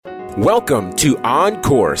Welcome to On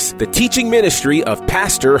Course, the teaching ministry of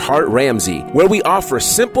Pastor Hart Ramsey, where we offer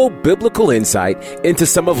simple biblical insight into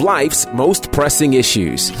some of life's most pressing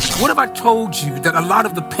issues. What if I told you that a lot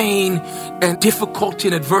of the pain and difficulty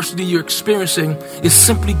and adversity you're experiencing is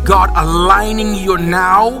simply God aligning your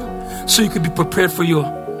now so you can be prepared for your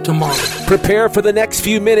tomorrow? Prepare for the next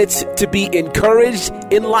few minutes to be encouraged,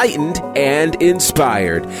 enlightened, and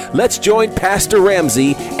inspired. Let's join Pastor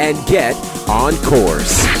Ramsey and get on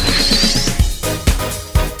course.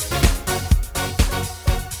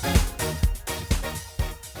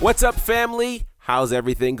 What's up, family? How's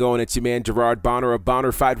everything going? It's your man Gerard Bonner of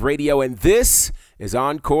Bonnerfied Radio, and this is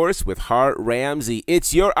On Course with Hart Ramsey.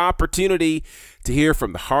 It's your opportunity to hear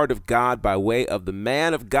from the heart of God by way of the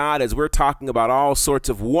man of God as we're talking about all sorts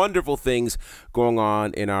of wonderful things going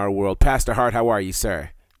on in our world. Pastor Hart, how are you, sir?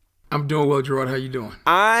 I'm doing well, Gerard. How you doing?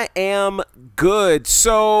 I am good.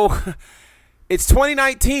 So it's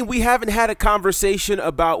 2019. We haven't had a conversation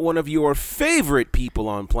about one of your favorite people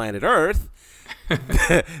on planet Earth.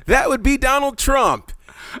 That would be Donald Trump,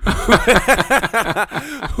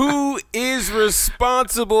 who is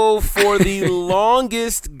responsible for the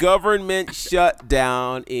longest government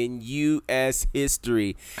shutdown in U.S.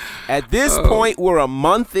 history. At this point, we're a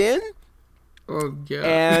month in. Oh, God.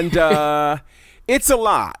 And it's a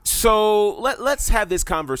lot. So let's have this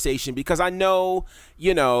conversation because I know,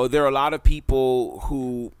 there are a lot of people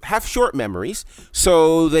who have short memories.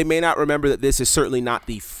 So they may not remember that this is certainly not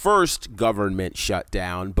the first government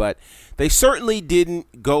shutdown, but they certainly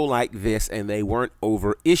didn't go like this and they weren't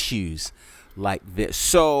over issues like this.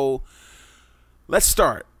 So let's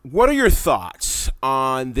start. What are your thoughts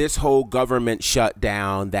on this whole government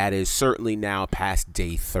shutdown that is certainly now past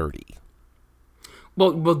day 30?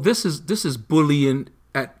 Well, this is bullying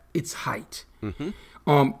at its height. Mm-hmm.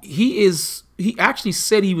 He actually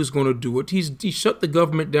said he was going to do it. He shut the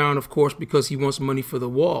government down, of course, because he wants money for the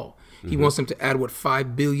wall. Mm-hmm. He wants them to add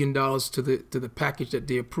 $5 billion to the package that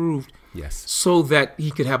they approved. Yes. So that he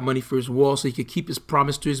could have money for his wall, so he could keep his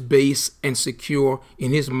promise to his base and secure,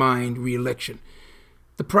 in his mind, re-election.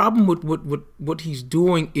 The problem with what he's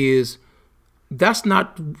doing is that's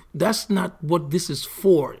not what this is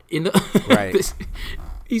for. Right.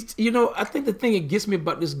 I think the thing that gets me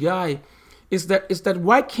about this guy is that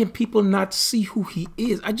why can't people not see who he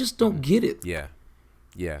is? I just don't get it. Yeah.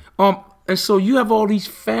 And so you have all these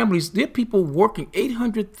families. There are people working.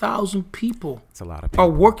 800,000 people. It's a lot of people. Are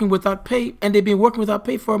working without pay, and they've been working without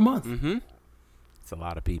pay for a month. Mm-hmm. It's a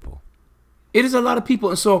lot of people. It is a lot of people.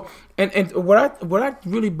 And so, and what I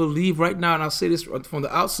really believe right now, and I'll say this from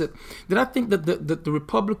the outset, that I think that the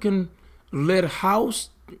Republican-led House,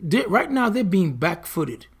 right now they're being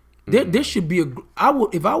back-footed. There should be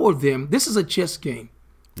if I were them, this is a chess game.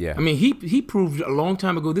 Yeah. I mean, he proved a long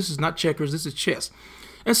time ago, this is not checkers, this is chess.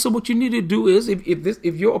 And so what you need to do is, if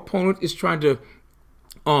your opponent is trying to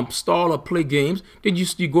stall or play games, then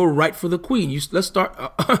you go right for the queen. Let's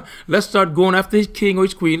start going after his king or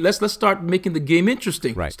his queen. Let's start making the game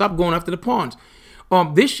interesting. Right. Stop going after the pawns.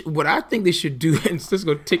 What I think they should do, and this is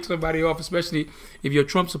going to tick somebody off, especially if you're a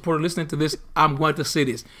Trump supporter listening to this, I'm going to say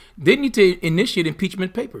this. They need to initiate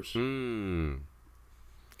impeachment papers.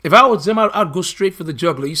 If I was them, I'd go straight for the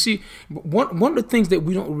jugular. You see, one of the things that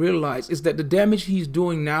we don't realize is that the damage he's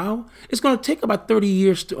doing now, it's going to take about 30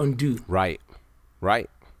 years to undo. Right.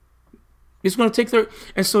 It's going to take 30.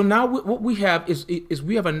 And so now what we have is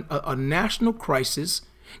we have a national crisis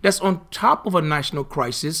that's on top of a national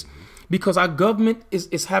crisis because our government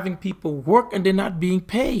is having people work and they're not being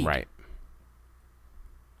paid. Right.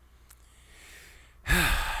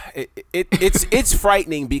 It's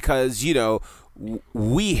frightening because,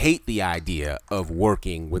 we hate the idea of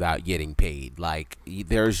working without getting paid. Like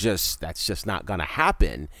that's just not going to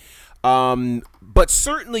happen. But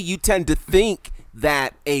certainly you tend to think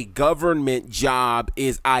that a government job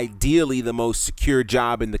is ideally the most secure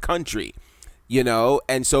job in the country,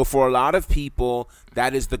 and so for a lot of people,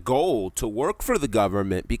 that is the goal, to work for the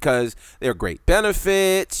government because there are great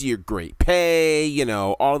benefits, you're great pay,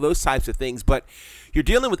 all those types of things. But you're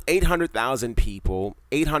dealing with 800,000 people,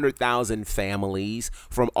 800,000 families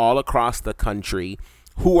from all across the country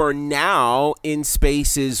who are now in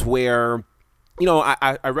spaces where,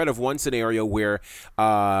 I read of one scenario where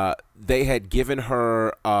they had given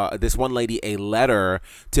her, this one lady, a letter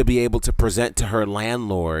to be able to present to her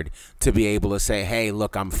landlord to be able to say, hey,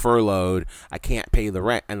 look, I'm furloughed. I can't pay the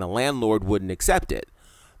rent. And the landlord wouldn't accept it.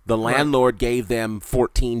 The landlord gave them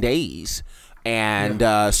 14 days.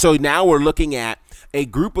 And so now we're looking at a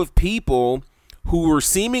group of people who were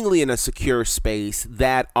seemingly in a secure space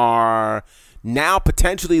that are now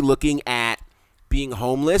potentially looking at being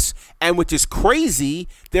homeless, and which is crazy,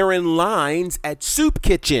 they're in lines at soup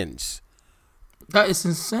kitchens. That is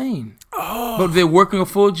insane. Oh. But they're working a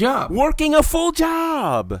full job. Working a full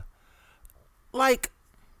job. Like,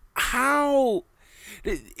 how?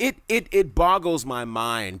 It boggles my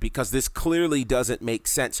mind because this clearly doesn't make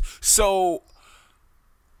sense. So,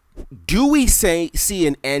 do we see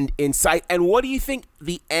an end in sight? And what do you think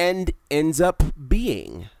the end ends up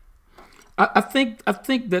being? I think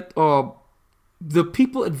that the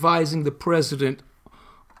people advising the president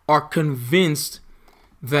are convinced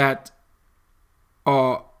that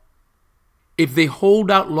if they hold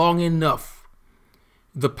out long enough,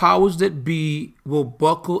 the powers that be will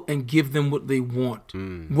buckle and give them what they want.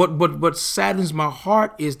 What saddens my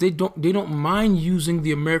heart is they don't mind using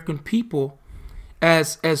the American people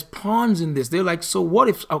as pawns in this. They're like, so what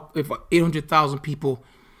if 800,000 people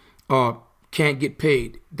can't get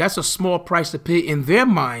paid? That's a small price to pay in their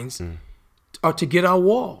minds to get our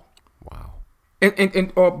wall. Wow.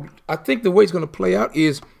 And I think the way it's going to play out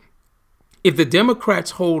is if the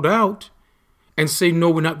Democrats hold out and say, no,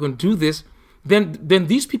 we're not going to do this, then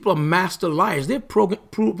these people are master liars. They've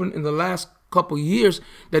proven in the last couple of years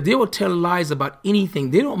that they will tell lies about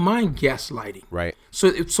anything. They don't mind gaslighting. Right.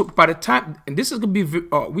 So by the time, and this is going to be,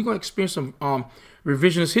 we're going to experience some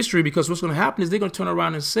revisionist history, because what's going to happen is they're going to turn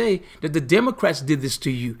around and say that the Democrats did this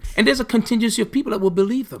to you. And there's a contingency of people that will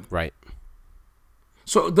believe them. Right.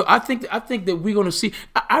 So I think that we're going to see,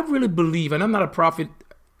 I really believe, and I'm not a prophet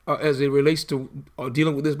as it relates to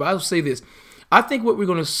dealing with this, but I'll say this. I think what we're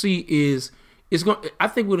going to see I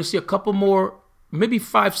think we're going to see a couple more, maybe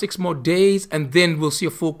 5-6 more days, and then we'll see a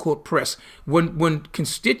full court press when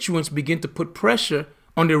constituents begin to put pressure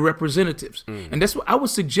on their representatives. And that's what I would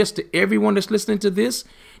suggest to everyone that's listening to this,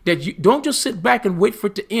 that you don't just sit back and wait for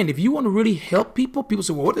it to end. If you want to really help people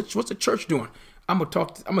say, well, what's the church doing? I'm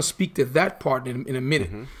gonna speak to that part in a minute.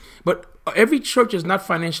 But every church is not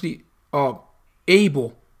financially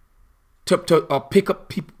able to pick up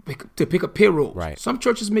payroll. Right. Some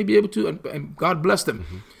churches may be able to, and God bless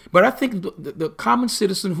them. But I think the common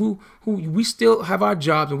citizen who we still have our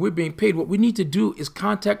jobs and we're being paid, what we need to do is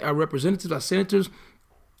contact our representatives, our senators,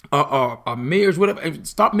 our mayors, whatever, and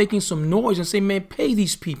stop making some noise and say, man, pay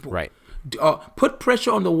these people. Right. Put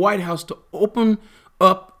pressure on the White House to open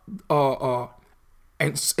up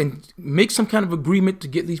and make some kind of agreement to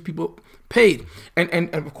get these people paid.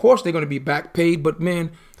 And of course they're going to be back paid, but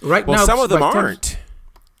man, now some of them aren't.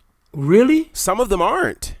 Really? Some of them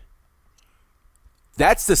aren't.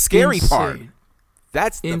 That's the scary part.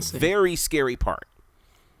 That's the very scary part.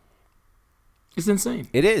 It's insane.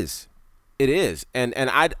 It is. It is. And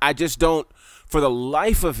I just don't, for the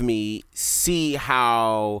life of me, see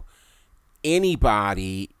how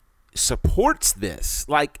anybody supports this.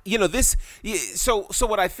 Like, this. So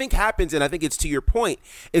what I think happens, and I think it's to your point,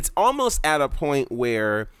 it's almost at a point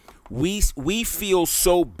where we feel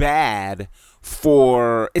so bad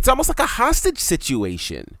it's almost like a hostage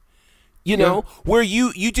situation. Where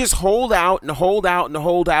you just hold out and hold out and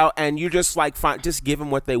hold out, and you're just like, fine, just give them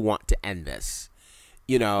what they want to end this,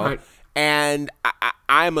 Right. And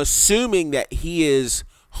I'm assuming that he is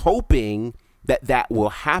hoping that will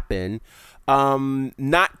happen,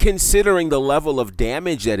 not considering the level of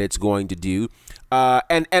damage that it's going to do.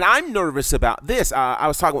 And I'm nervous about this. I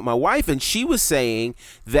was talking with my wife, and she was saying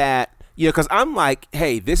that, because I'm like,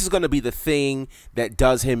 hey, this is going to be the thing that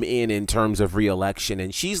does him in terms of re-election.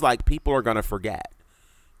 And she's like, people are going to forget.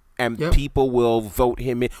 And people will vote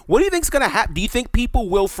him in. What do you think is going to happen? Do you think people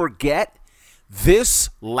will forget this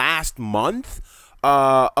last month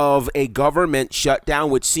of a government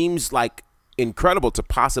shutdown, which seems like incredible to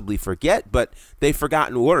possibly forget, but they've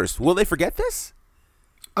forgotten worse? Will they forget this?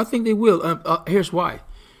 I think they will. Here's why.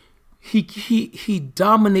 He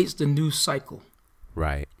dominates the news cycle.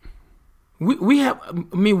 Right.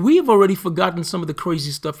 We've already forgotten some of the crazy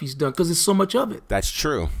stuff he's done because there's so much of it. That's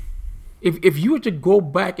true. If you were to go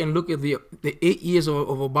back and look at the 8 years of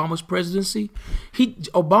Obama's presidency,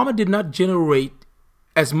 Obama did not generate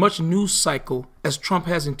as much news cycle as Trump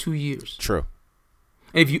has in 2 years. True.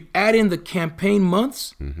 And if you add in the campaign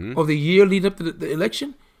months of the year leading up to the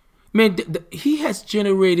election, man, he has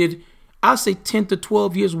generated, I'll say, 10 to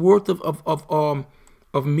 12 years worth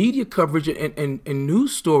of media coverage and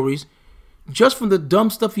news stories just from the dumb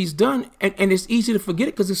stuff he's done. And it's easy to forget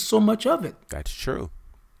it because there's so much of it. That's true.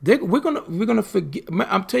 We're gonna forget.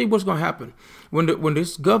 I'm telling you what's gonna happen when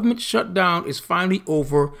this government shutdown is finally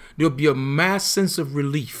over. There'll be a mass sense of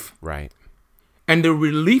relief, right? And the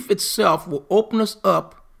relief itself will open us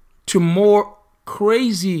up to more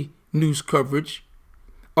crazy news coverage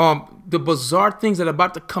the bizarre things that are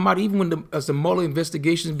about to come out, even when as the Mueller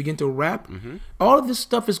investigations begin to wrap, all of this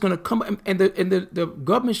stuff is going to come, and the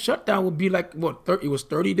government shutdown will be like it was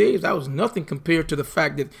 30 days. That was nothing compared to the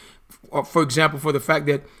fact that, for example, for the fact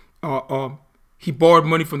that he borrowed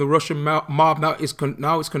money from the Russian mob. Now it's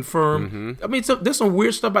confirmed. I mean, so there's some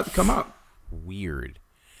weird stuff about to come out. Weird.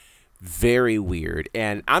 Very weird.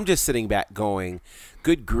 And I'm just sitting back going,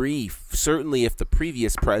 good grief. Certainly if the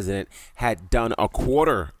previous president had done a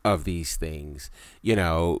quarter of these things,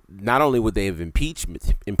 not only would they have impeached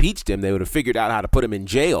him, they would have figured out how to put him in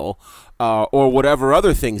jail or whatever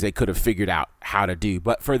other things they could have figured out how to do.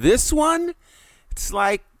 But for this one, it's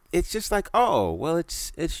just like, oh, well,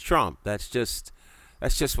 it's Trump. That's just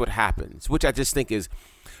what happens, which I just think is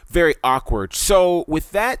very awkward. So with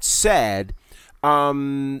that said,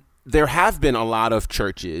 there have been a lot of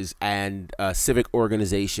churches and civic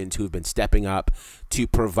organizations who have been stepping up to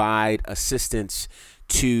provide assistance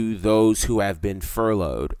to those who have been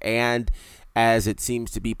furloughed. And as it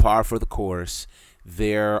seems to be par for the course,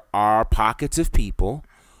 there are pockets of people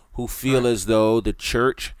who feel as though the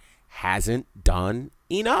church hasn't done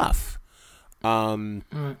enough.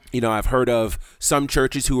 I've heard of some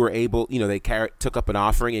churches who were able, they took up an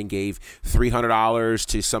offering and gave $300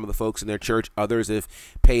 to some of the folks in their church. Others have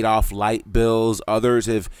paid off light bills. Others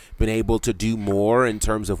have been able to do more in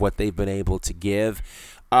terms of what they've been able to give.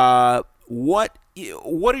 What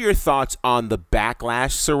are your thoughts on the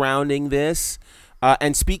backlash surrounding this?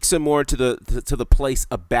 And speak some more to the place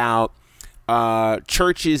about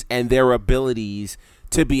churches and their abilities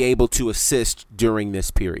to be able to assist during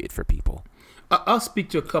this period for people. I'll speak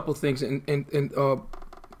to a couple things, and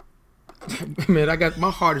man, my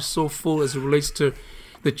heart is so full as it relates to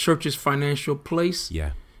the church's financial place.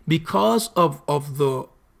 Yeah, because of the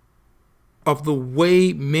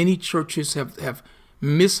way many churches have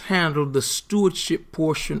mishandled the stewardship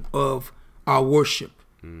portion of our worship.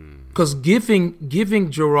 Because giving,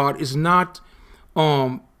 Gerard, is not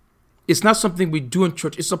it's not something we do in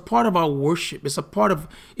church. It's a part of our worship.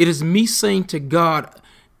 It is me saying to God,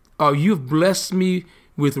 you've blessed me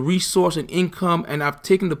with resource and income, and I've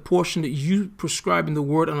taken the portion that you prescribe in the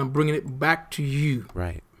word, and I'm bringing it back to you.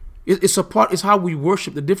 Right. It's how we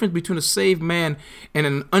worship. The difference between a saved man and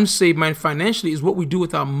an unsaved man financially is what we do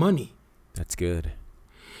with our money. That's good.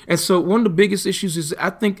 And so one of the biggest issues is I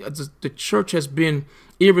think the church has been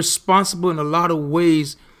irresponsible in a lot of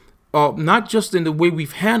ways, not just in the way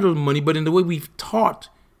we've handled money, but in the way we've taught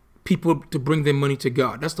people to bring their money to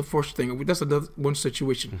God. That's the first thing. That's another one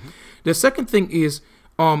situation. The second thing is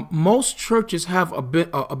most churches have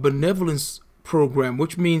a benevolence program,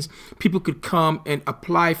 which means people could come and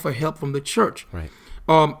apply for help from the church. Right.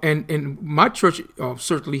 And my church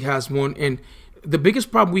certainly has one. And the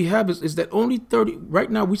biggest problem we have is that only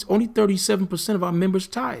 37% of our members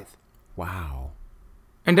tithe. Wow.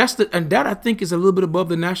 And that I think is a little bit above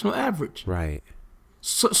the national average. Right.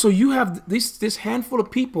 So you have this handful of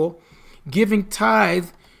people giving tithe,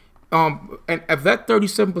 and of that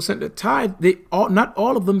 37% that tithe, not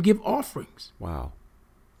all of them give offerings. Wow.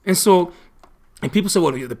 And people say,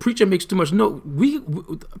 well, the preacher makes too much. No, we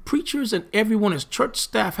preachers and everyone as church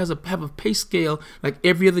staff have a pay scale like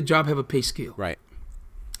every other job have a pay scale. Right.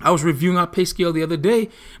 I was reviewing our pay scale the other day.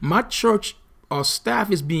 My church staff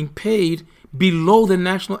is being paid below the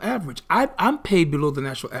national average. I'm paid below the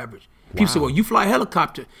national average. People say, well, you fly a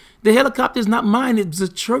helicopter. The helicopter is not mine. It's the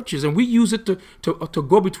church's, and we use it to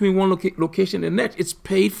go between one location and the next. It's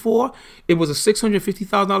paid for. It was a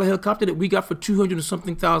 $650,000 helicopter that we got for $200 and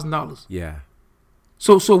something thousand. Yeah.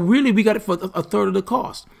 So really, we got it for a third of the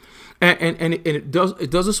cost, and it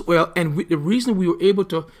does us well. And the reason we were able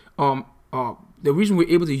to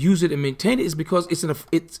use it and maintain it is because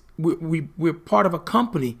we're part of a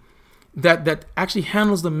company that actually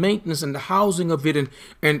handles the maintenance and the housing of it and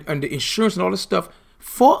the insurance and all this stuff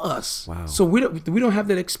for us. Wow. So we don't have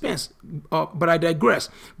that expense. But I digress.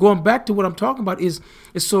 Going back to what I'm talking about is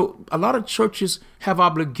so a lot of churches have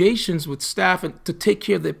obligations with staff and to take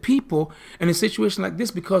care of their people. And in a situation like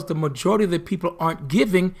this, because the majority of the people aren't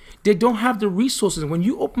giving, they don't have the resources. And when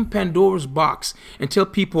you open Pandora's box and tell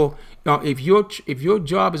people, if your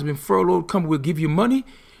job has been furloughed, come, we'll give you money.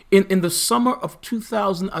 In the summer of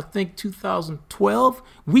 2012,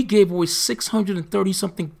 we gave away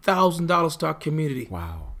 $630-something thousand to our community.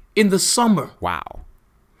 Wow. In the summer. Wow.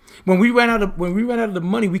 When we ran out of the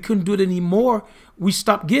money, we couldn't do it anymore. We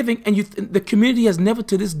stopped giving, and the community has never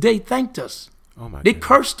to this day thanked us. Oh my! They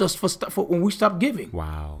cursed us for when we stopped giving.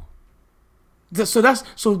 Wow. There's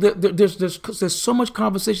so much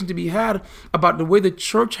conversation to be had about the way the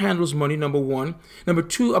church handles money. Number one, number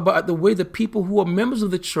two, about the way the people who are members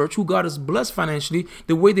of the church, who God has blessed financially,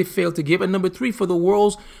 the way they fail to give, and number three, for the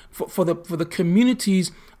world's for the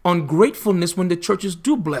community's ungratefulness when the churches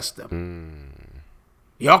do bless them.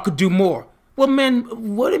 Y'all could do more. Well,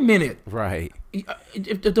 man, wait a minute. Right.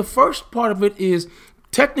 If the first part of it is,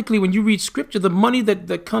 technically, when you read scripture, the money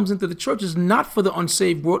that comes into the church is not for the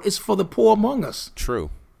unsaved world, it's for the poor among us. True.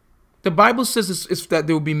 The Bible says it's that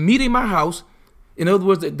there will be meat in my house. In other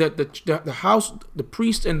words, the house, the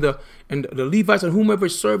priest and the Levites and whomever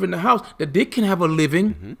serve in the house, that they can have a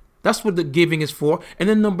living. Mm-hmm. That's what the giving is for. And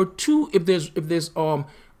then number two, if there's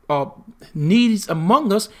needs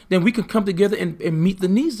among us, then we can come together and meet the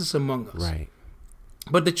needs that's among us. Right.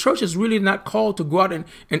 But the church is really not called to go out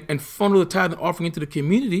and funnel the tithe and offering into the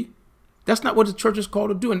community. That's not what the church is called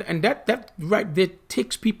to do. And that right there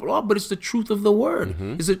ticks people off, but it's the truth of the word.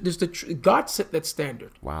 Mm-hmm. God set that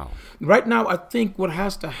standard. Wow. Right now, I think what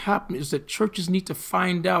has to happen is that churches need to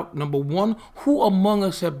find out, number one, who among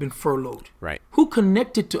us have been furloughed. Right. Who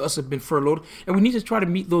connected to us have been furloughed. And we need to try to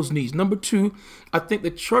meet those needs. Number two, I think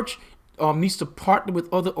the church needs to partner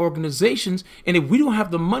with other organizations, and if we don't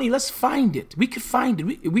have the money, let's find it. We could find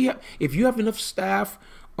it. We have, if you have enough staff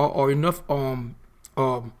or enough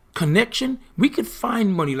connection, we could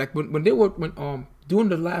find money. Like when during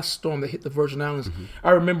the last storm that hit the Virgin Islands, mm-hmm.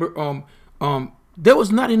 I remember there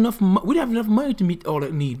was not enough. We didn't have enough money to meet all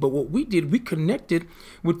that need. But what we did, we connected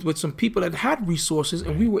with some people that had resources,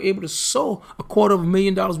 and we were able to sow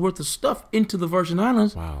 $250,000 worth of stuff into the Virgin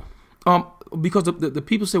Islands. Wow. Because the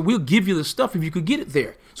people said, we'll give you the stuff if you could get it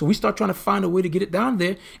there. So we start trying to find a way to get it down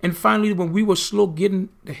there. And finally, when we were slow getting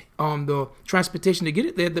the transportation to get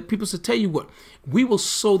it there, the people said, tell you what, we will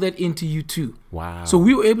sow that into you too. Wow. So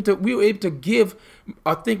we were able to give,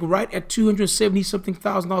 I think, right at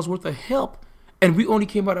 $270,000 worth of help. And we only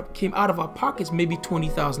came out of our pockets maybe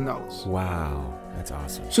 $20,000. Wow. That's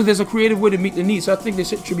awesome. So there's a creative way to meet the needs. So I think there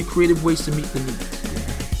should be creative ways to meet the needs.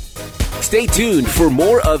 Stay tuned for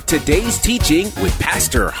more of today's teaching with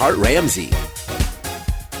Pastor Hart Ramsey.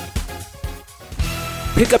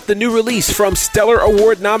 Pick up the new release from Stellar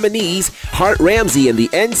Award nominees Hart Ramsey and the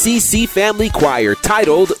NCC Family Choir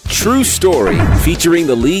titled True Story, featuring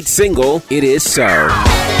the lead single, It Is So.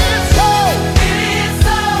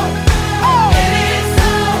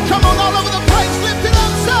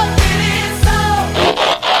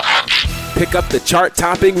 Pick up the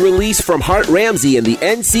chart-topping release from Hart Ramsey and the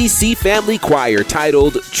NCC Family Choir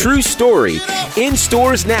titled True Story, in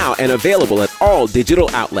stores now and available at all digital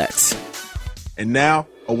outlets. And now,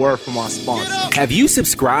 a word from our sponsor. Have you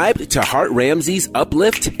subscribed to Hart Ramsey's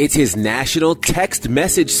Uplift? It's his national text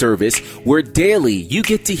message service where daily you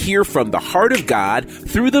get to hear from the heart of God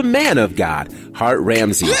through the man of God, Hart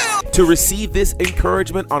Ramsey. To receive this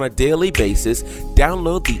encouragement on a daily basis,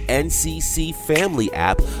 download the NCC Family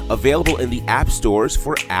app, available in the app stores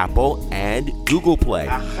for Apple and Google Play.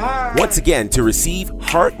 Once again, to receive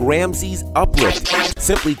Hart Ramsey's Uplift,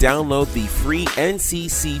 simply download the free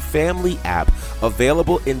NCC Family app,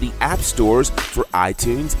 available in the app stores for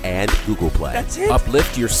iTunes and Google Play. That's it.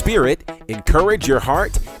 Uplift your spirit, encourage your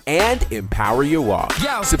heart, and empower your walk.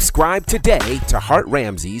 Subscribe today to Hart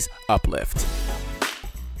Ramsey's Uplift.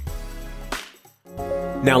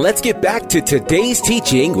 Now let's get back to today's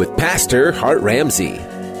teaching with Pastor Hart Ramsey.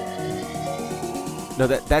 No,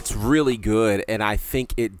 that's really good, and I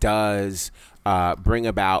think it does bring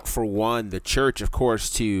about, for one, the church, of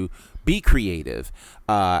course, to be creative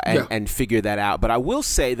and figure that out. But I will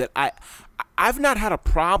say that I've not had a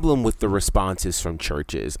problem with the responses from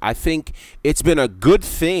churches. I think it's been a good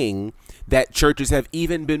thing that churches have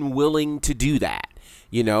even been willing to do that.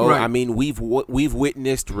 You know, right. I mean, we've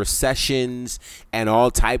witnessed recessions and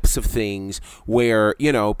all types of things where,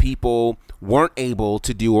 you know, people weren't able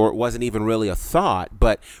to do, or it wasn't even really a thought,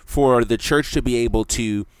 but for the church to be able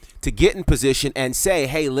to get in position and say,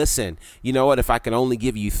 hey, listen, you know what, if I can only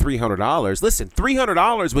give you $300, listen,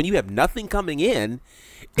 $300 when you have nothing coming in,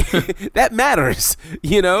 that matters,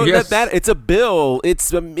 you know. Yes. that it's a bill,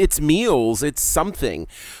 it's meals, it's something,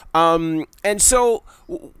 and so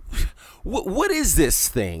what is this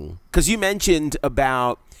thing? Because you mentioned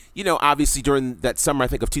about, you know, obviously during that summer, I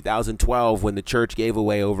think of 2012, when the church gave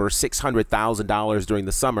away over $600,000 during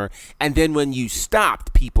the summer, and then when you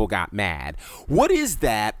stopped, people got mad. What is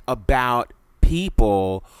that about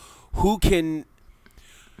people who can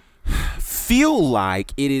feel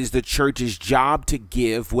like it is the church's job to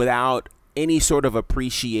give without any sort of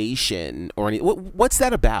appreciation or any? What's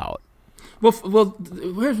that about? Well,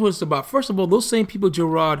 here's what it's about. First of all, those same people,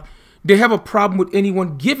 Gerard, they have a problem with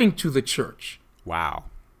anyone giving to the church. Wow.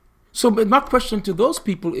 So, but my question to those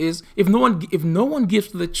people is: if no one gives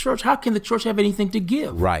to the church, how can the church have anything to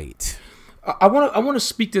give? Right. I want to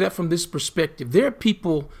speak to that from this perspective. There are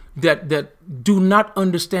people that do not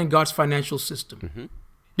understand God's financial system. Mm-hmm.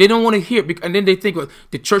 They don't want to hear it, and then they think, well,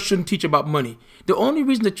 the church shouldn't teach about money. The only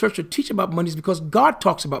reason the church should teach about money is because God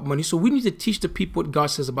talks about money. So we need to teach the people what God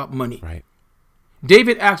says about money. Right.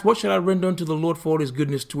 David asked, what shall I render unto the Lord for all his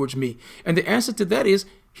goodness towards me? And the answer to that is,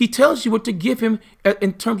 he tells you what to give him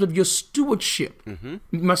in terms of your stewardship. Mm-hmm.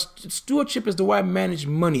 My stewardship is the way I manage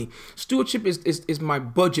money. Stewardship is my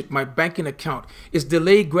budget, my banking account. It's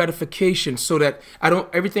delayed gratification so that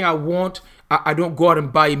everything I want, I don't go out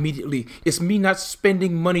and buy immediately. It's me not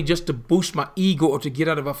spending money just to boost my ego or to get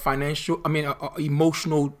out of a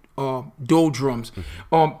emotional doldrums.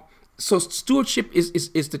 Mm-hmm. So stewardship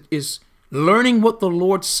is learning what the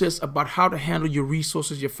Lord says about how to handle your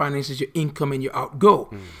resources, your finances, your income, and your outgo.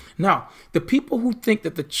 Now, the people who think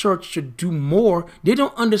that the church should do more, they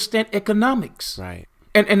don't understand economics. Right.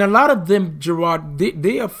 And a lot of them, Gerard,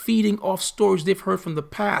 they are feeding off stories they've heard from the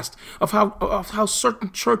past of how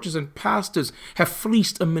certain churches and pastors have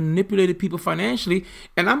fleeced and manipulated people financially.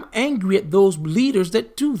 And I'm angry at those leaders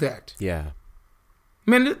that do that. Yeah.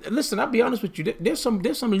 Man, listen, I'll be honest with you. There's some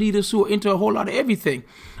leaders who are into a whole lot of everything.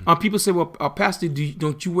 People say, well, Pastor,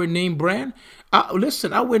 don't you wear name brand?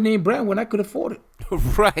 Listen, I wear name brand when I could afford it.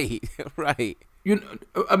 Right.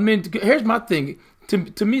 Here's my thing.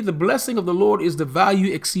 To me, the blessing of the Lord is the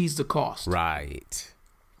value exceeds the cost. Right.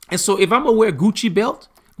 And so if I'm going to wear a Gucci belt,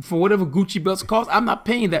 for whatever Gucci belts cost, I'm not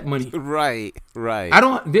paying that money. Right.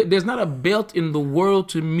 There's not a belt in the world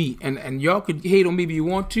to me, and y'all could hate on me if you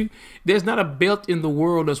want to. There's not a belt in the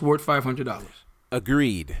world that's worth $500.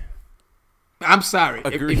 Agreed. I'm sorry.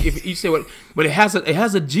 Agreed. If you say what, but it has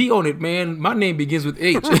a G on it, man. My name begins with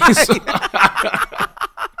H. Right. So,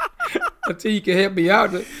 until you can help me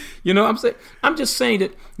out, you know what I'm saying? I'm just saying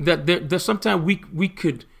that there's sometimes we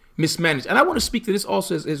could mismanage, and I want to speak to this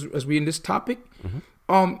also as we're in this topic. Mm-hmm.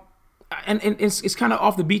 And it's kind of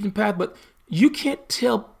off the beaten path, but you can't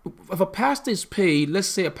tell if a pastor is paid. Let's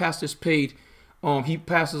say a pastor is paid. He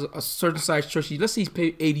pastors a certain size church. Let's say he's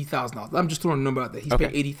paid $80,000. I'm just throwing a number out there. He's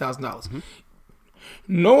paid $80,000. Mm-hmm.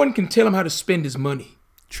 No one can tell him how to spend his money.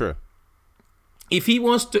 True. If he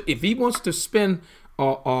wants to spend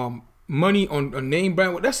money on a name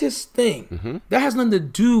brand, well, that's his thing. Mm-hmm. That has nothing to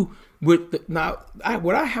do with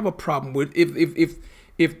what I have a problem with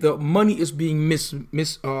if the money is being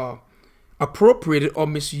appropriated or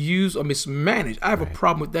misused or mismanaged. I have a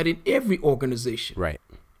problem with that in every organization. Right.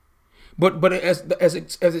 But as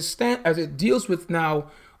it deals with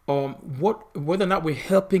now, whether or not we're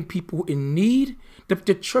helping people in need,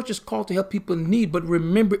 the church is called to help people in need. But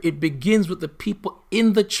remember, it begins with the people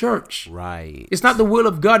in the church. Right. It's not the will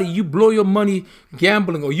of God that you blow your money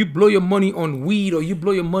gambling, or you blow your money on weed, or you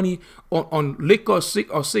blow your money on liquor or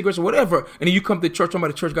cigarettes or whatever, and then you come to church.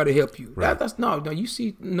 Somebody, the church got to help you. Right. That's that's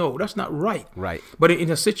not right. Right. But in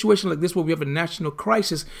a situation like this where we have a national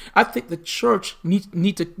crisis, I think the church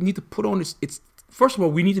need to put on its. First of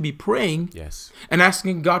all, we need to be praying, yes, and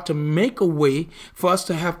asking God to make a way for us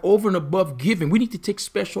to have over and above giving. We need to take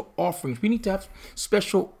special offerings. We need to have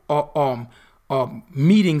special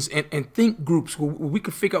meetings and think groups where we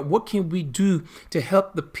can figure out what can we do to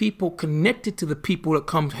help the people connected to the people that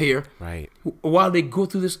come here, right, while they go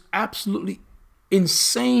through this absolutely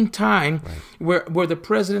insane time, right, where the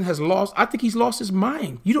president has lost. I think he's lost his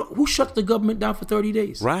mind. Who shut the government down for 30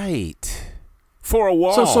 days? Right. For a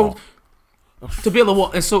wall. So to build a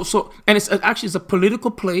wall, and it's a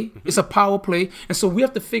political play, it's a power play, and so we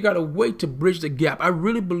have to figure out a way to bridge the gap. I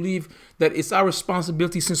really believe that it's our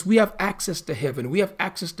responsibility, since we have access to heaven, we have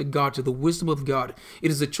access to God, to the wisdom of God.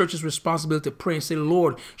 It is the church's responsibility to pray and say,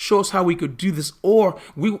 Lord, show us how we could do this, or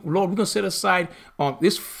we're gonna set aside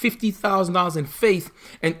this $50,000 in faith,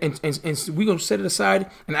 and we're gonna set it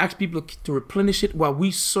aside and ask people to replenish it while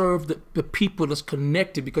we serve the people that's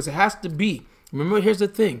connected, because it has to be. Remember, here's the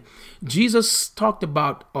thing. Jesus talked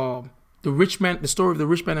about the story of the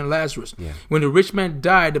rich man and Lazarus. Yeah. When the rich man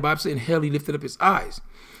died, the Bible said in hell he lifted up his eyes.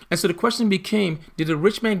 And so the question became, did the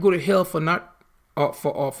rich man go to hell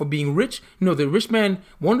for being rich? No, the rich man,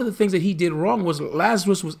 one of the things that he did wrong was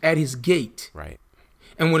Lazarus was at his gate. Right.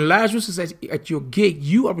 And when Lazarus is at your gate,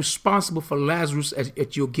 you are responsible for Lazarus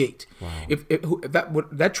at your gate. Wow. If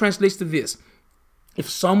that translates to this. If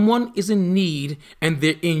someone is in need and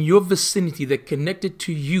they're in your vicinity, they're connected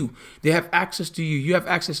to you, they have access to you, you have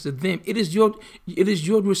access to them, it is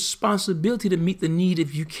your responsibility to meet the need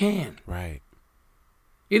if you can. Right.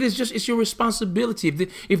 It's your responsibility.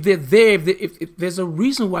 If they're there, if there's a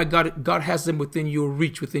reason why God has them within your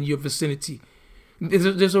reach, within your vicinity.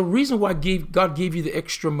 There's a reason why God gave you the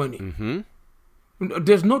extra money. Mm-hmm.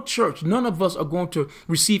 There's no church. None of us are going to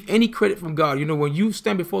receive any credit from God. You know, when you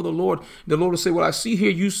stand before the Lord will say, well, I see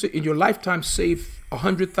here you in your lifetime saved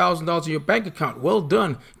 $100,000 in your bank account. Well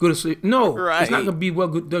done, good. No, Right. It's not going to be well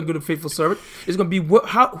done, good and faithful servant. It's going to be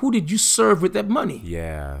who did you serve with that money?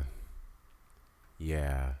 Yeah.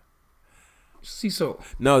 See, so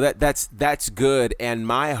No, that's good, and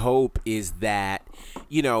my hope is that,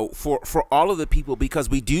 you know, for all of the people, because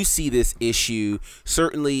we do see this issue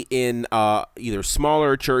certainly in either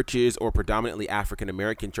smaller churches or predominantly African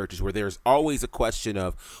American churches, where there's always a question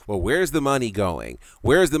of, well, where's the money going?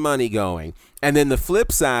 Where's the money going? And then the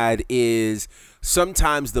flip side is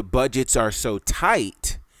sometimes the budgets are so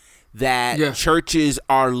tight that churches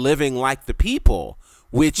are living like the people,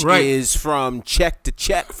 which is from check to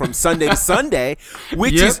check, from Sunday to Sunday,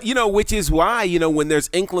 which is why, you know, when there's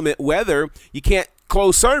inclement weather, you can't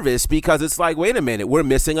close service, because it's like, wait a minute, we're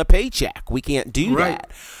missing a paycheck. We can't do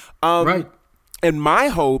that. And my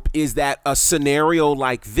hope is that a scenario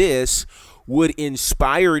like this would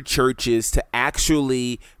inspire churches to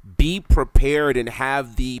actually be prepared and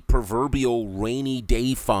have the proverbial rainy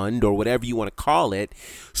day fund, or whatever you want to call it,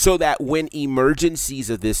 so that when emergencies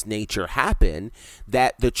of this nature happen,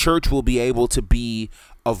 that the church will be able to be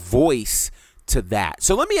a voice to that.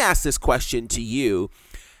 So let me ask this question to you.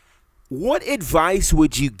 What advice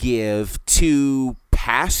would you give to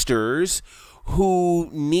pastors who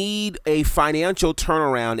need a financial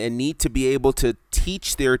turnaround and need to be able to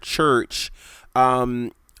teach their church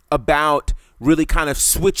about really kind of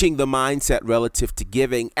switching the mindset relative to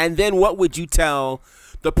giving? And then what would you tell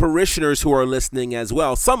the parishioners who are listening as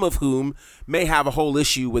well, some of whom may have a whole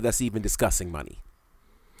issue with us even discussing money?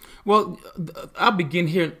 Well, I'll begin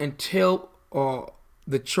here and tell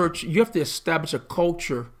the church, you have to establish a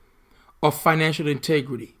culture of financial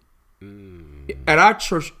integrity. At our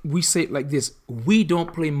church, we say it like this: we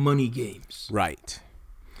don't play money games. Right.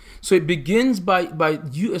 So it begins by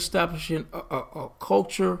you establishing a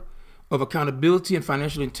culture of accountability and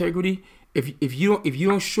financial integrity. If you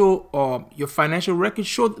don't show your financial record,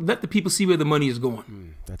 let the people see where the money is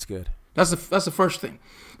going. That's good. That's the first thing.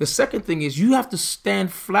 The second thing is you have to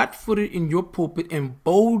stand flat-footed in your pulpit and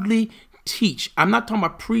boldly teach. I'm not talking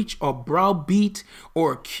about preach or browbeat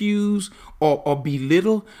or accuse or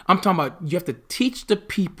belittle. I'm talking about you have to teach the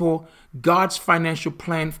people God's financial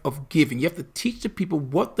plan of giving. You have to teach the people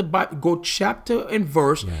what the Bible, go chapter and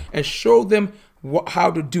verse, and show them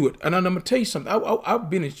how to do it. And I'm going to tell you something. I've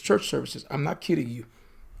been in church services. I'm not kidding you.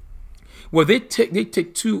 Well, they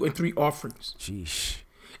take 2 and 3 offerings. Sheesh.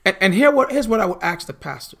 And here's what I would ask the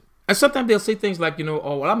pastor. And sometimes they'll say things like, oh,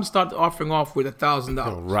 well, I'm going to start the offering off with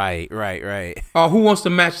 $1,000. Right. Who wants to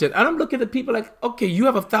match that? And I'm looking at people like, okay, you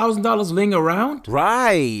have $1,000 laying around?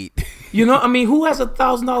 Right. Who has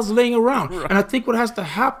 $1,000 laying around? Right. And I think what has to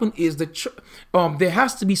happen is there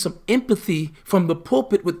has to be some empathy from the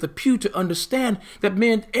pulpit with the pew to understand that,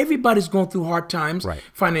 man, everybody's going through hard times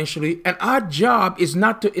financially, and our job is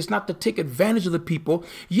not to take advantage of the people.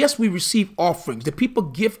 Yes, we receive offerings. The people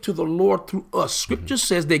give to the Lord through us. Scripture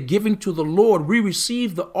says they're giving to the Lord. We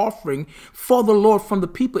receive the offering for the Lord from the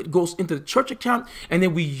people. It goes into the church account, and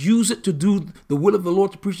then we use it to do the will of the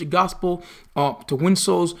Lord, to preach the gospel, to win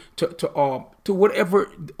souls, to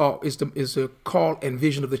whatever is the call and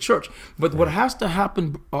vision of the church. But what has to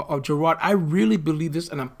happen, Gerard, I really believe this,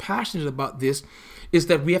 and I'm passionate about this, is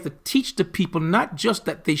that we have to teach the people not just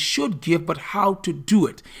that they should give, but how to do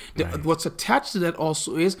it. Right. What's attached to that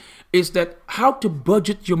also is that how to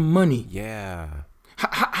budget your money. Yeah.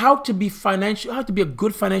 How to be financial, how to be a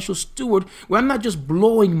good financial steward where I'm not just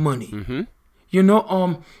blowing money. Mm-hmm.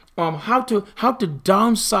 How to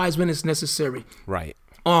downsize when it's necessary. Right.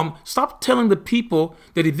 Stop telling the people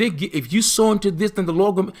that if you sow into this, then the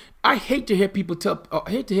Lord will. I hate to hear people tell. I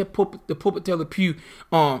hate to hear the pulpit tell the pew,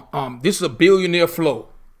 this is a billionaire flow.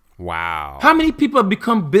 Wow. How many people have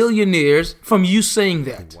become billionaires from you saying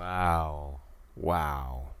that? Wow.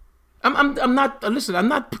 I'm not. Listen, I'm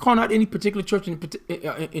not calling out any particular church, but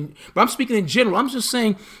I'm speaking in general. I'm just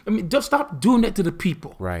saying. Just stop doing that to the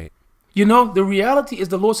people. Right. The reality is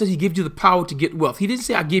the Lord says He gives you the power to get wealth. He didn't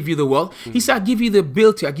say I give you the wealth. Mm-hmm. He said I give you the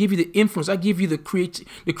ability, I give you the influence, I give you the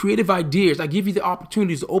creative ideas, I give you the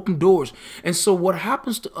opportunities, the open doors. And so what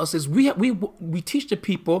happens to us is we teach the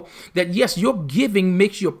people that yes, your giving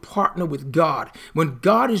makes you a partner with God. When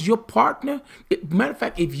God is your partner, matter of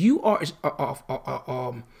fact, if you are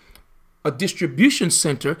a distribution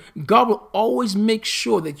center, God will always make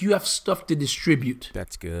sure that you have stuff to distribute.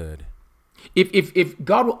 That's good. If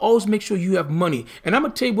God will always make sure you have money, and I'm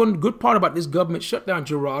gonna tell you one good part about this government shutdown,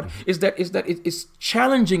 Gerard, is that it's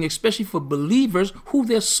challenging, especially for believers, who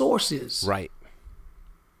their source is. Right.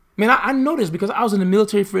 Man, I know this because I was in the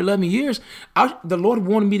military for 11 years. The Lord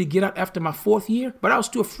wanted me to get out after my 4th year, but I was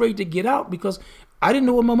too afraid to get out because I didn't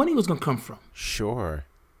know where my money was gonna come from. Sure.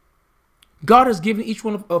 God has given each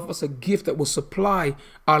one of us a gift that will supply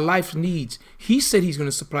our life's needs. He said he's going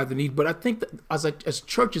to supply the need, but I think that as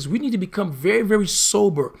churches, we need to become very, very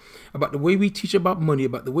sober about the way we teach about money,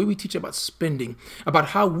 about the way we teach about spending, about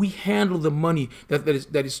how we handle the money that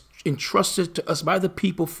is entrusted to us by the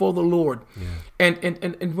people for the Lord. Yeah.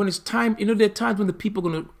 And when it's time, there are times when the people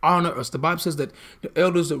are going to honor us. The Bible says that the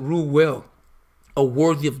elders that rule well are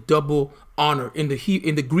worthy of double honor. In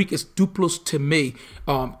the Greek, it's duplos teme.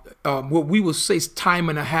 What we will say is time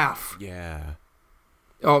and a half. Yeah.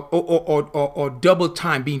 Or double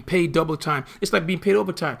time, being paid double time. It's like being paid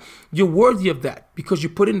overtime. You're worthy of that because you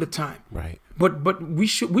put in the time. Right. But we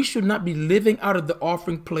should not be living out of the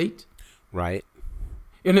offering plate. Right.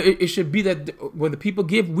 And it should be that when the people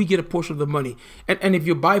give, we get a portion of the money. And if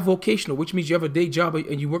you're bivocational, which means you have a day job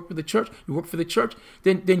and you work for the church,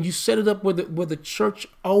 then you set it up where the church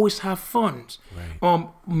always have funds. Right.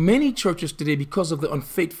 Many churches today, because of the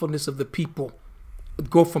unfaithfulness of the people,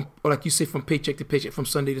 go from, like you say, from paycheck to paycheck, from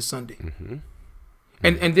Sunday to Sunday. Mm-hmm.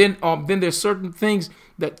 And then there's certain things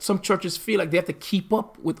that some churches feel like they have to keep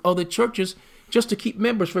up with other churches just to keep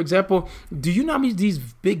members. For example, do you know how much these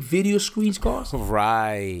big video screens cost?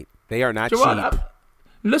 Right. They are not Gerard, cheap.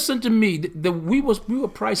 Listen to me. We were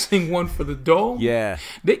pricing one for the dome. Yeah.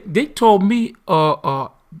 They told me we're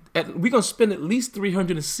gonna spend at least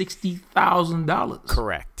 $360,000.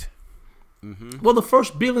 Correct. Mm-hmm. Well, the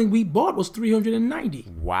first building we bought was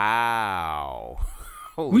 $390,000. Wow.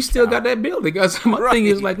 Holy we still cow. got that building. My thing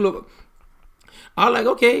is like, look, I'm like,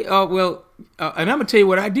 okay, and I'm gonna tell you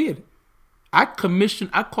what I did. I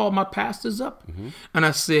called my pastors up, and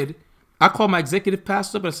I called my executive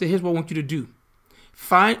pastor up, and I said, here's what I want you to do.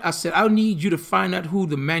 I need you to find out who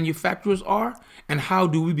the manufacturers are and how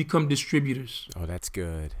do we become distributors. Oh, that's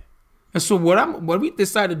good. And so what we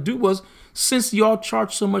decided to do was, since y'all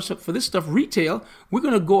charge so much for this stuff retail, we're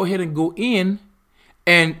gonna go ahead and go in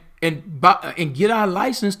and get our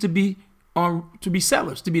license to be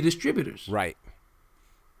sellers, to be distributors. Right.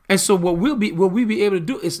 And so what we'll be able to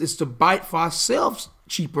do is to buy it for ourselves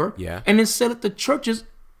cheaper, Yeah. and then sell it to churches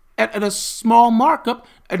at a small markup,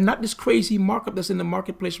 and not this crazy markup that's in the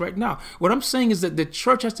marketplace right now. What I'm saying is that the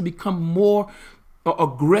church has to become more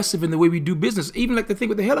aggressive in the way we do business. Even like the thing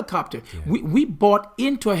with the helicopter, we bought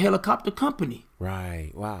into a helicopter company.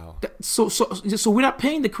 Right. Wow. So we're not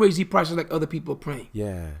paying the crazy prices like other people are paying.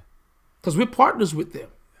 Yeah. Because we're partners with them.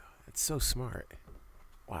 That's so smart.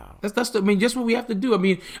 Wow. That's what we have to do. I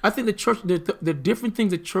mean, I think the church, the different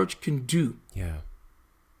things the church can do. Yeah.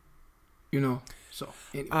 So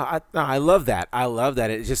anyway. I love that. I love that.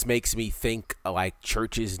 It just makes me think like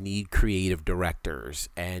churches need creative directors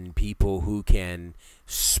and people who can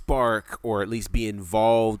spark or at least be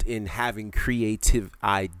involved in having creative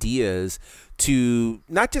ideas to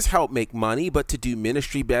not just help make money, but to do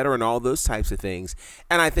ministry better and all those types of things.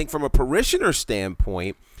 And I think from a parishioner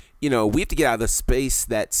standpoint, we have to get out of the space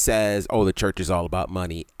that says, oh, the church is all about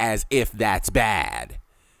money, as if that's bad.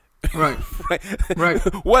 Right. Right.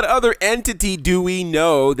 What other entity do we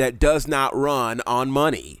know that does not run on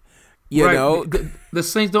money? You know? The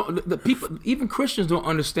saints don't, the people, even Christians don't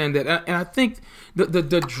understand that. And I think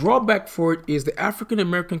the drawback for it is the African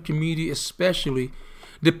American community especially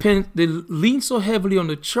they lean so heavily on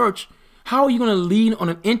the church. How are you going to lean on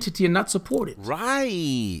an entity and not support it?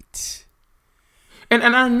 Right.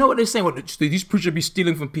 And I know what they're saying. Well, these preachers be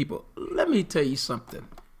stealing from people. Let me tell you something.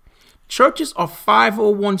 Churches are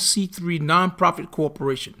 501c3 nonprofit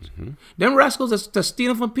corporations. Mm-hmm. Them rascals that's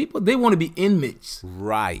stealing from people, they want to be inmates.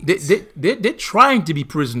 Right. They're trying to be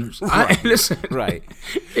prisoners. Right. Listen. Right.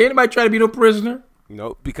 Anybody try to be no prisoner?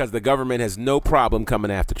 No, because the government has no problem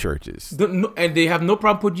coming after churches. And they have no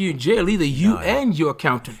problem putting you in jail, either you and your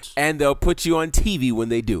accountants. And they'll put you on TV when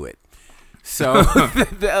they do it. So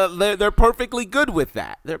they're perfectly good with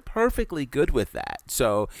that. They're perfectly good with that.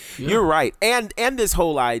 So You're right. And this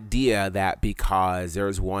whole idea that because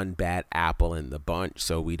there's one bad apple in the bunch,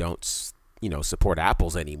 so we don't, support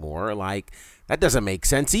apples anymore, like that doesn't make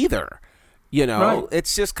sense either. Right.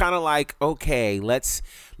 It's just kind of like, okay, let's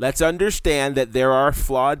understand that there are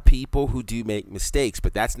flawed people who do make mistakes,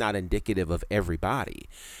 but that's not indicative of everybody.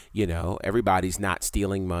 Everybody's not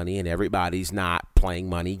stealing money and everybody's not playing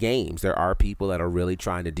money games. There are people that are really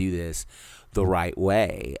trying to do this the right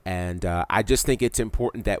way. And I just think it's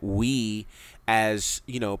important that we, as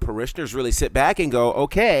parishioners, really sit back and go,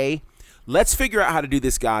 okay, let's figure out how to do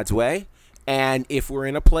this God's way. And if we're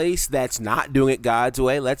in a place that's not doing it God's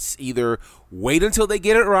way, let's either wait until they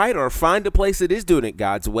get it right or find a place that is doing it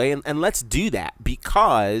God's way. And let's do that,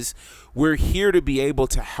 because we're here to be able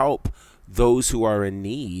to help those who are in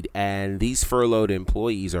need. And these furloughed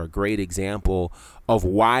employees are a great example of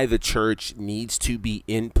why the church needs to be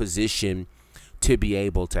in position to be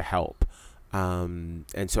able to help. And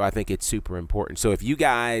so I think it's super important. So if you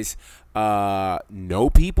guys know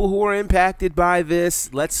people who are impacted by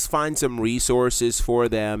this, let's find some resources for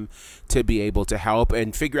them to be able to help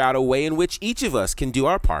and figure out a way in which each of us can do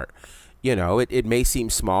our part. It may seem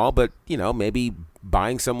small, but, maybe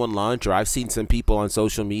buying someone lunch, or I've seen some people on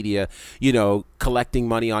social media, collecting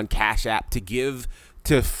money on Cash App to give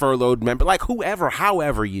to furloughed members, like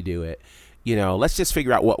however you do it. Let's just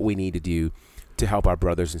figure out what we need to do to help our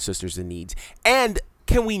brothers and sisters in need. And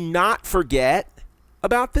can we not forget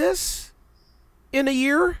about this in a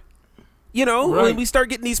year? Right. When we start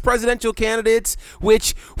getting these presidential candidates,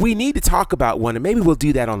 which we need to talk about one, and maybe we'll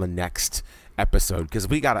do that on the next episode, because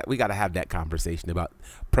we gotta have that conversation about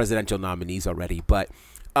presidential nominees already. But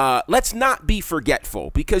let's not be forgetful,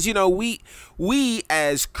 because we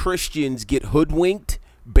as Christians get hoodwinked,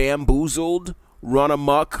 bamboozled, run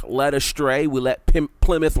amok, led astray. We let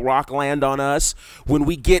Plymouth Rock land on us when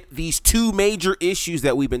we get these two major issues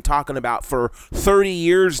that we've been talking about for 30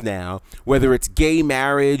 years now, whether it's gay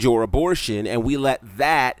marriage or abortion, and we let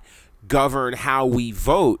that govern how we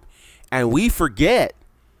vote. And we forget,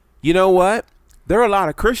 you know what? There are a lot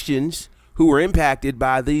of Christians who were impacted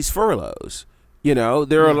by these furloughs.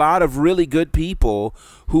 There are a lot of really good people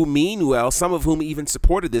who mean well, some of whom even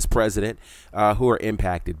supported this president, who are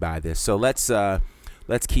impacted by this. So let's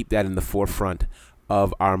keep that in the forefront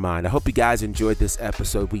of our mind. I hope you guys enjoyed this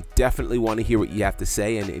episode. We definitely want to hear what you have to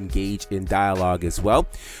say and engage in dialogue as well.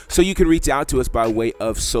 So you can reach out to us by way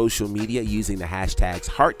of social media using the hashtags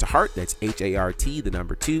Heart to Heart. That's HART, the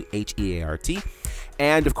number 2, HEART.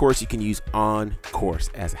 And, of course, you can use On Course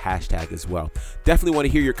as a hashtag as well. Definitely want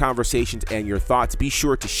to hear your conversations and your thoughts. Be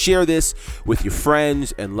sure to share this with your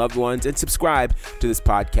friends and loved ones, and subscribe to this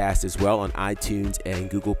podcast as well on iTunes and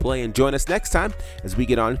Google Play. And join us next time as we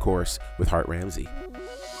get On Course with Hart Ramsey.